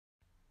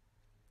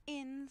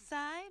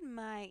inside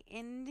my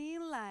indie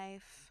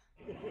life.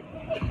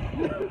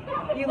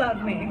 You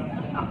love me.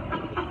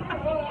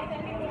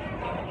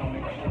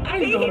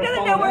 See, he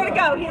doesn't know where to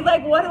go. He's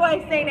like, what do I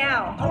say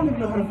now? I don't even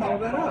know how to follow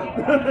that up.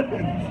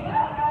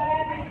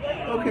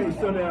 Okay,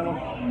 so now,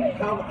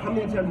 how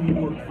many times have you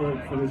worked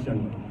for this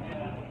young lady?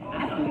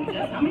 I don't know,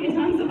 just how many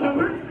times have I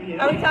worked for you?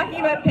 Are we talking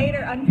about paid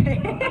or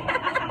unpaid?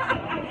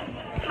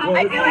 I feel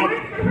like I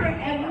work for her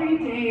every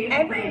day.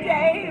 every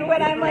day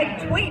when I'm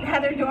like, tweet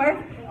Heather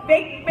Dorff,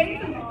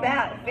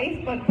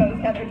 Facebook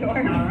post Heather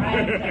Dorff. All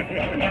right,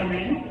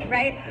 Cameron.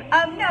 Right?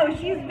 No,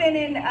 she's been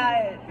in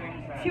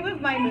 2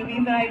 of my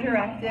movies that I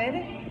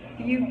directed.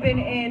 You've been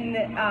in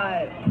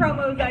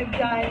promos I've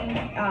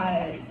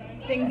done,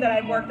 things that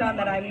I've worked on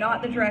that I'm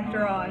not the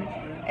director on,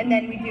 and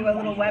then we do a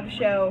little web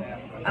show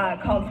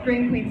called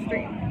Scream Queen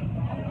Stream.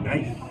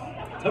 Nice.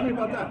 Tell me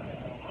about that.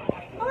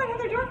 I'll let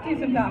Heather Dorff do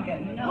some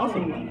talking. No.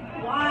 Awesome.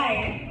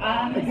 Why?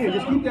 Again,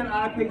 just keep that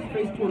eye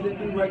face towards that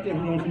dude right there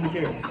who knows who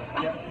cares.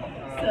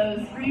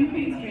 So Scream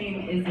Queen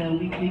Stream is a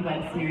weekly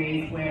web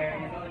series where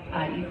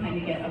you kind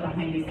of get a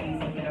behind the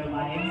scenes look at our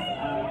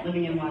lives,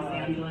 living in Los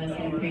Angeles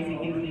and crazy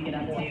things we get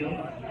up to.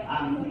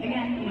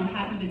 Again,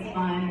 half of it's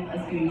fun,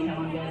 us doing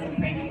challenges and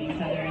pranking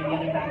each other, and the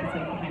other half is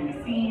like behind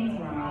the scenes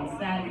when we're on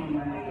set, when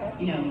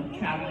we're,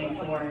 traveling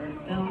for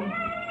film.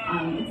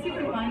 It's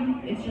super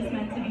fun. It's just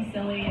meant to be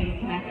silly and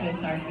connect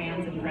with our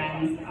fans and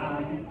friends,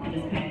 and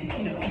just kind of,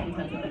 keep in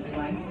touch with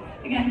everyone.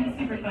 Again, it's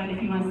super fun.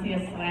 If you want to see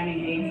us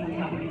slamming eggs on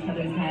top of each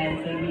other's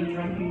heads and me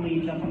drunkenly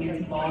jumping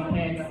into ball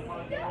pits,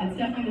 it's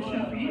definitely the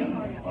show for you.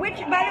 Which,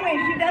 by the way,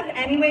 she does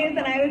anyways,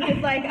 and I was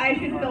just like, I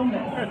should film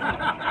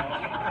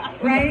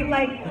this. Right?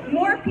 Like,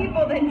 more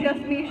people than just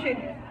me should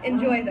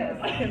enjoy this.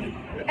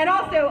 And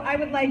also, I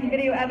would like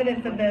video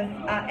evidence of this,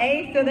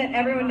 A, so that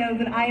everyone knows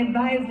that I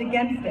advised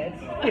against it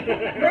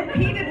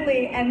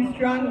repeatedly and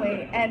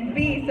strongly, and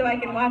B, so I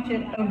can watch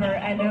it over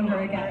and over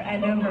again,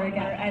 and over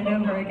again, and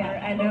over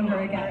again, and over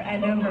again,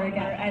 and over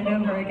again, and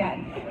over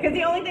again. Because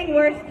the only thing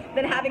worse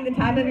than having the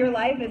time of your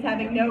life is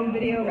having no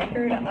video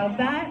record of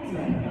that.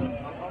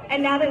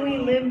 And now that we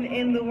live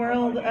in the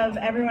world of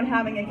everyone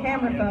having a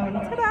camera phone,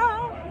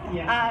 ta-da!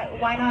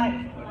 Why not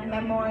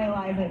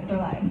memorialize it for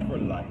life? For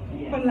life.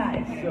 For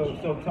life. So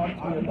talk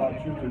to me about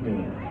Truth or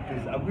Dare.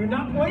 Because we're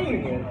not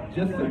playing it,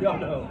 just so y'all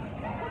know.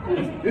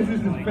 This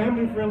is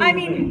family friendly. I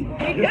mean,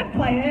 we could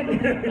play it.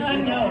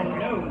 No.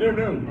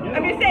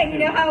 I'm just saying, you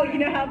know how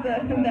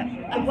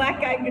the black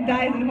guy who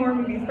dies in horror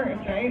movies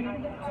first, right?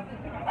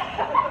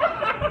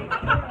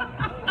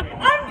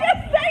 I'm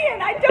just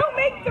saying, I don't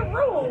make the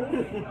rules.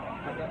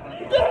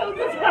 What the hell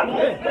just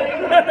happened?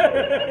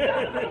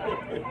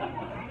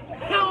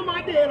 How am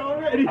I dead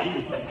already?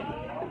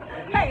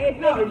 Hey, it's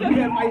No, if you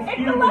have Ice it's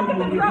Cube the in luck the of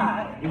the movie,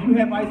 draw. if you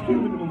have Ice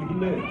Cube in the movie, he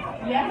lives.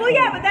 Yeah. Well,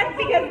 yeah, but that's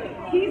because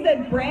he's a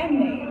brand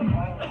name.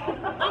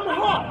 I'm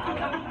Hawk.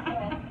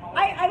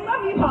 I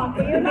love you, Hawk,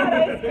 but you're not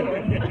Ice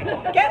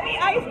Cube. Get me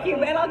Ice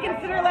Cube, and I'll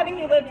consider letting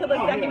you live till the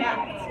second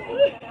act.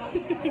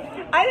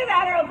 Either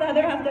that or else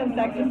Heather has to have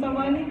sex with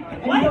someone.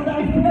 What?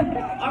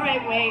 All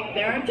right, wait.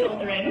 There are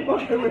children.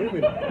 Okay, wait a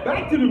minute.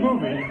 Back to the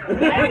movie.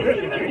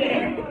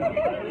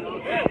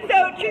 So,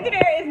 Truth or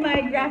Dare is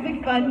my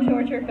graphic, fun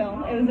torture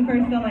film. It was the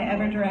first film I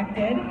ever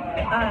directed.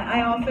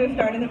 I also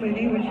starred in the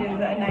movie, which is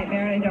a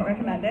nightmare, and I don't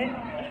recommend it.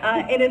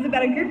 It is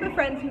about a group of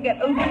friends who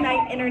get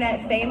overnight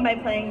internet fame by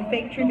playing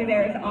fake Truth or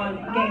Dares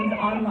games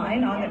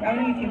online on their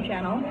own YouTube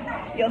channel.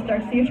 You'll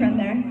start to see a trend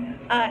there.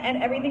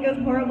 And everything goes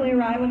horribly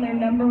awry when their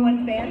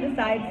 #1 fan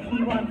decides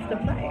he wants to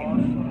play.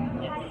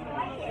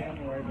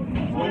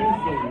 What is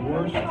the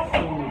worst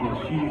thing that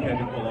she had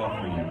to pull off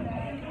for you?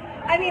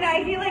 I mean,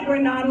 I feel like we're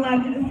not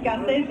allowed to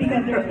discuss it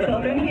because there's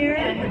children here.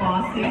 And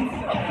lawsuits.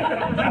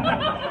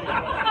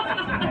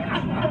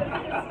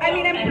 I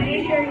mean, I'm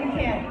pretty sure you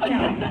can't.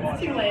 No.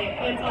 It's too late.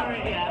 It's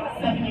already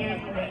 7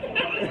 years for it.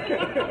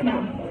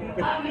 No.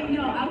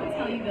 No, I would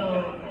tell you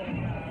though,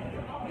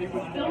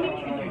 filming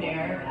Truth or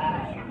Dare,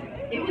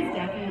 it was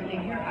definitely,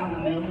 you're out in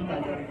the middle of the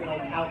desert,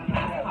 like out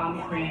past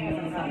Palm Springs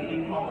and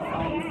something called the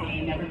Salton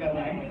Sea, never go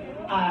there.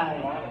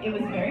 It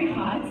was very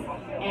hot,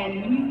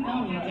 and when you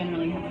film, you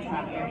generally have to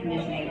trap air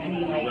conditioning,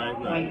 any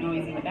white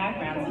noise in the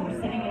background. So we're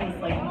sitting in this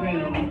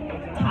room,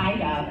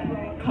 tied up,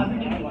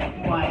 covered in blood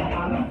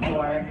on the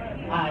floor,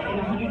 in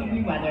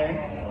 100-degree weather,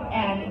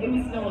 and it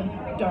was still a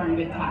darn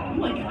good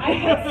time. I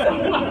had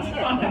so much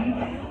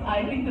fun.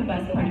 I think the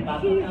best part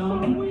about the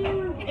film,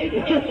 if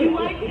you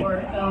like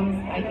horror films,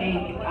 I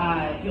think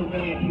you'll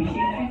really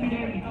appreciate Truth or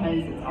Dare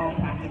because it's all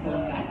practical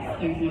effects.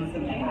 There's no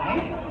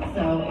CGI,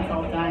 so it's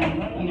all done,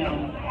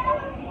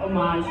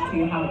 homage to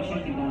how it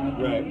should be done.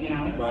 Right. It is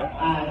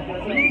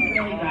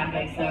really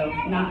graphic, so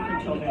not for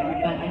children,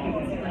 but I think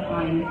it's super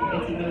fun.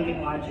 It's a really good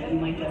watch,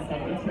 and like Jess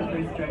said, it's her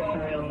first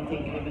directorial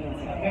debut, and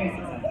it's very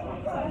successful.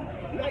 So.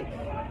 Nice.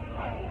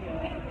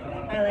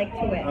 I like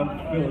to win. I'm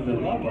feeling the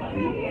love up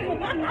here.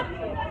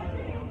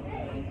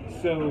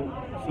 So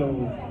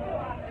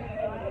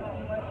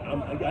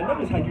I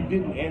noticed how you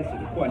didn't answer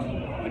the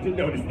question. I did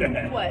notice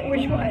that. What?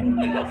 Which one?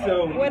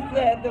 So What's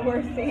the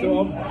worst scene? So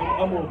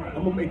I'm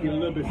gonna make it a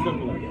little bit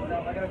simpler.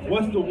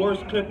 What's the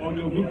worst clip on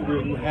your blooper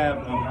reel you have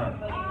of her?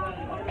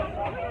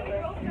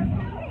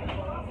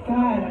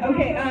 God.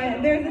 Okay,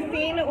 there's a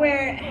scene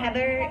where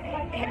Heather,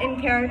 in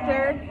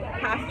character,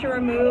 has to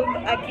remove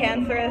a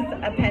cancerous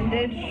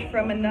appendage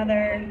from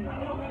another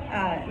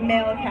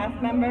male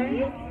cast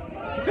member.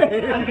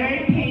 A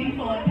very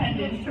painful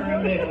appendage to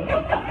remove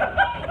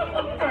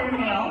for a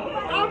male.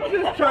 I'm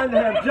just trying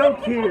to have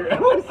jokes here.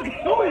 What's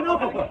going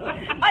on?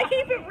 I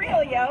keep it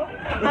real, yo.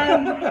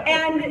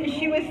 And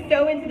she was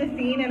so into the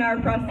scene, and our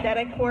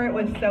prosthetic for it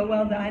was so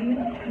well done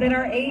that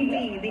our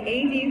AD, the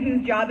AD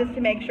whose job is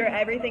to make sure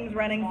everything's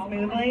running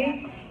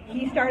smoothly,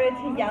 he started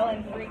to yell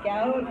and freak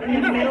out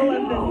in the middle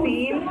of the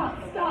scene.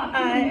 Stop.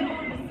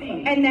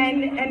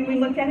 And we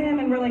looked at him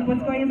and we're like,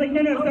 what's going on? He's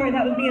like, no, sorry,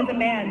 that was me as a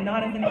man,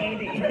 not as an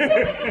AD.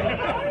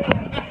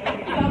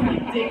 I was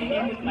like digging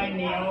in with my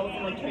nails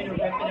and like trying to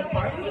rip it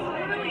apart. It was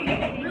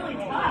really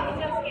tough.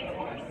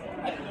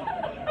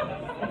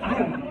 I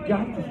have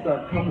got to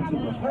start coming to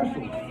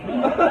rehearsals.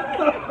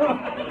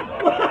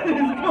 What is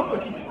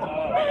going on?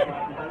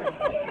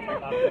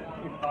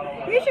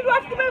 You should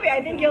watch the movie.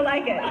 I think you'll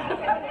like it.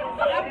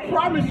 I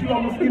promise you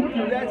I'm gonna skip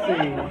through that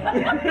scene.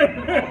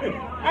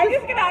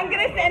 I'm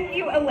gonna send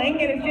you a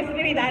link, and it's just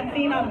gonna be that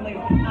scene on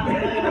loop.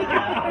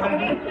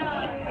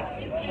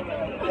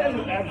 That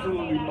is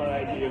absolutely my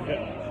idea of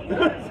hell.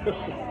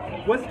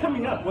 What's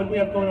coming up? What do we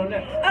have going on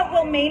next?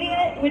 Well,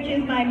 Mania, which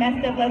is my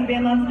messed up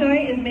lesbian love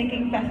story, is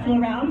making festival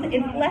rounds.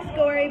 It's less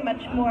gory,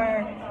 much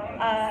more.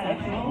 I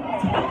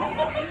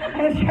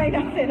was trying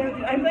not to say that.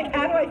 I was like,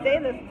 how do I say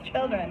this to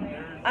children?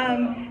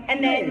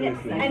 And then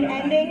an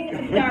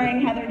ending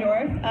starring Heather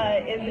Dorff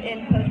is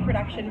in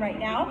post-production right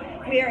now.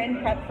 We are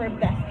in prep for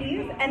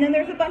Besties. And then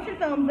there's a bunch of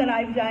films that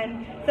I've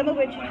done, some of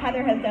which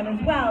Heather has done as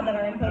well, that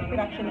are in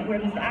post-production that we're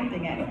just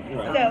acting in.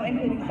 So,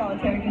 including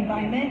Solitary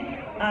Confinement,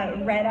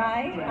 Red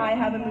Eye. I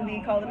have a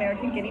movie called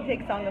American Guinea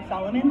Pig, Song of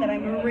Solomon that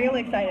I'm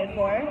really excited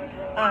for.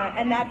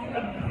 And that's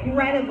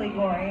incredibly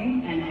gory.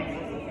 And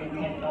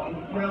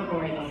real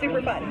gory.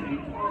 Super fun.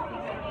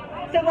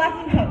 So lots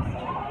in post.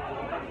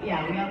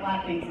 Yeah, we got a lot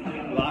of things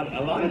coming. A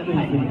lot of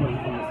things from the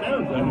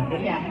sounds of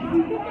it. Yeah.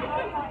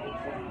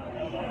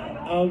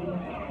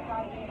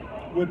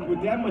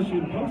 With that much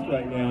in post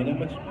right now, that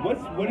much,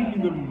 what are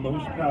you the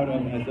most proud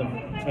of as of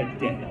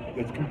today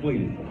that's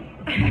completed?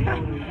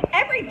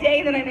 Every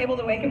day that I'm able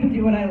to wake up and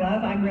do what I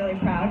love, I'm really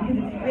proud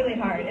because it's really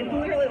hard. It's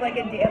literally like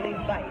a daily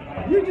fight.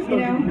 You're just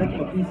going to be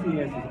making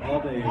PCSs all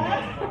day.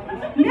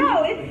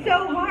 No, it's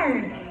so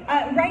hard.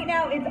 Right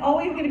now, it's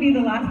always going to be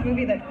the last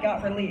movie that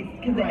got released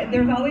because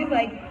there's always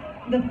like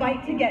the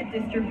fight to get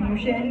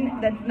distribution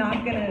that's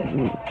not going to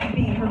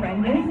be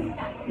horrendous,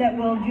 that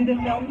will do the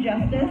film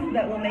justice,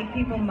 that will make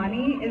people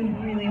money is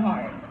really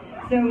hard.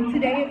 So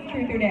today it's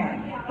Truth or Dare.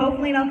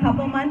 Hopefully in a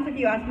couple months, if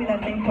you ask me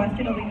that same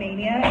question, it'll be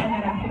Mania, and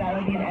then after that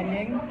it'll be an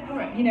ending.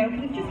 You know,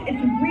 because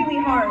it's really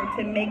hard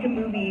to make a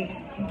movie,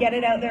 get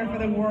it out there for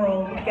the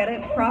world, get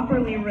it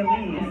properly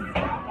released,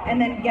 and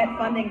then get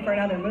funding for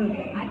another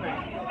movie.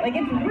 Like,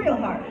 it's real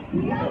hard.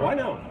 Oh, I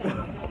know.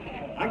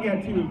 I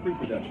got two in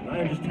pre-production.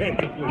 I understand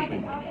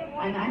completely.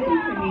 And I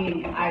think for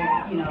me,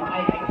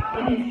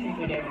 it is Truth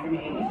or Dare for me.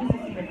 It was just a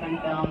super fun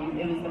film.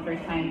 It was the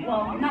first time,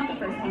 well, not the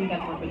first time we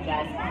got to work with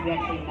Jess, because we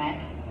actually met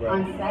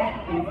on set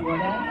in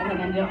Florida, and then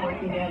ended up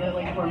working together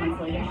like 4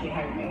 months later. She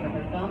hired me for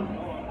her film.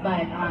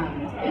 But it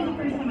was the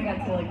first time I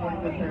got to like work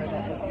with her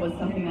that was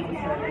something that was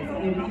hers.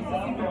 And it was just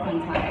a super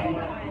fun time.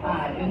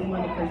 It was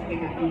one of the first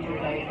bigger features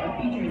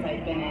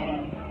I'd been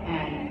in.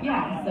 And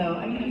yeah, so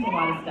I mean there's a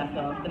lot of stuff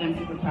though that I'm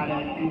super proud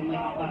of, and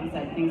like you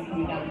said, things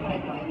coming down the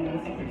pipeline, and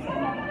I'm super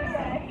excited.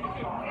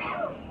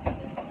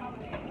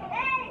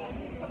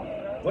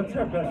 What's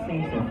her best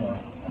scene so far?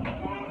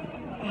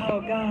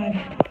 Oh God.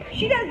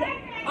 She does,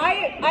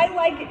 I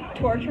like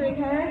torturing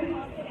her.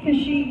 Because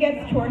she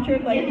gets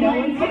tortured like no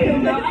one's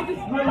doing. Now, I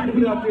just really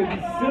put out there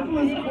the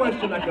simplest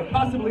question I could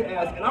possibly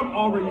ask, and I'm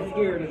already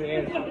scared of the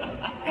answer.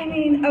 I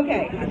mean,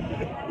 okay.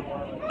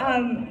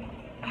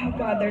 Oh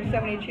God, there's so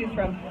many to choose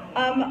from.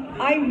 I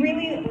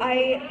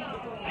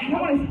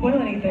don't want to spoil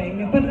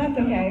anything, but that's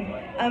okay.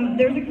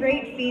 There's a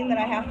great scene that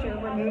I have to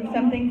remove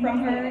something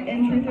from her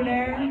in Truth or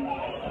Dare,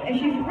 and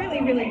she's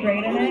really, really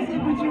great in it.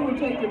 But you were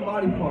taking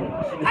body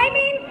parts. I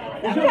mean,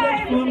 is your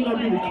next film going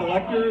to be The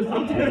Collector or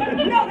something?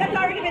 No, that's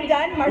already been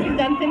done. Marcus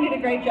Dunstan did a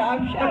great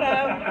job. Shout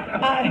out.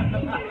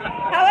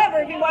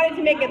 However, if you wanted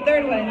to make a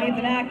third one and needs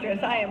an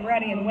actress, I am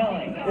ready and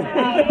willing. With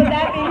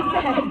that being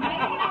said,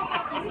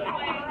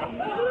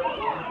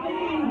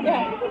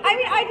 yeah. I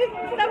mean,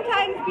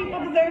 sometimes people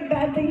deserve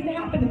bad things to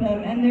happen to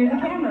them, and there's a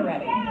camera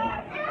ready.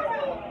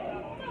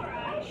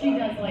 She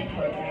does like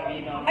torturing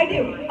me though. I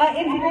do.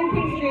 In Green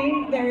Queen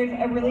Stream, there's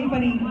a really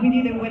funny, we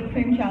do the whipped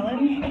cream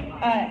challenge,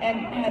 and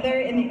Heather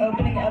in the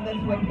opening of this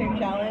whipped cream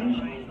challenge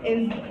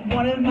is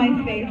one of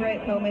my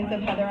favorite moments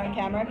of Heather on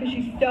camera because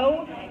she's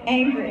so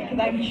angry because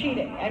I'm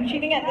cheating. I'm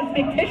cheating at this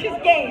fictitious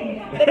game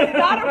that is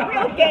not a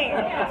real game.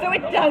 So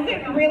it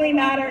doesn't really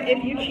matter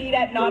if you cheat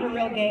at not a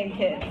real game,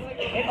 kids.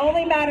 It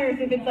only matters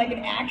if it's like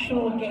an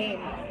actual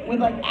game with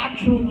like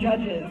actual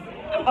judges.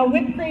 A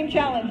whipped cream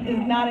challenge is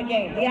not a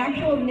game. The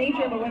actual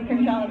nature of a whipped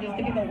cream challenge is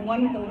to be the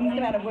one with the least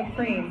amount of whipped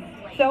cream.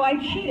 So I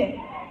cheated,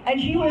 and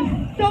she was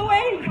so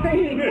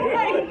angry,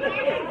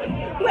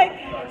 like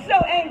so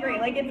angry.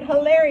 Like it's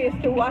hilarious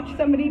to watch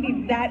somebody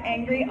be that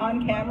angry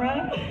on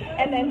camera,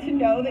 and then to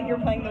know that you're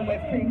playing the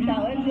whipped cream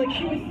challenge. Like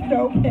she was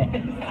so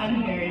pissed.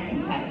 I'm very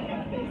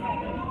competitive,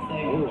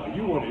 basically. Oh,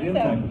 you one of them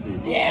type of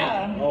people.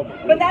 Yeah. Oh,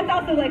 But that's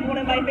also like one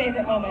of my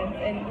favorite moments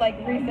in like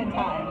recent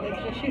times.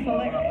 It's just she's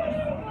hilarious.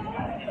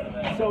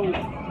 So,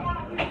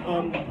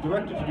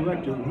 director to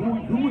director,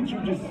 who would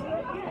you just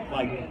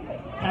like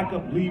pack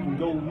up, leave, and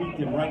go meet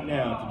them right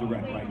now to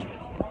direct right now?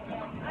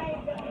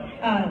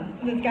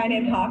 This guy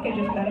named Hawk, I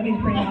just met him.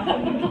 He's pretty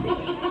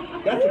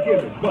awesome. That's a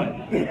given, but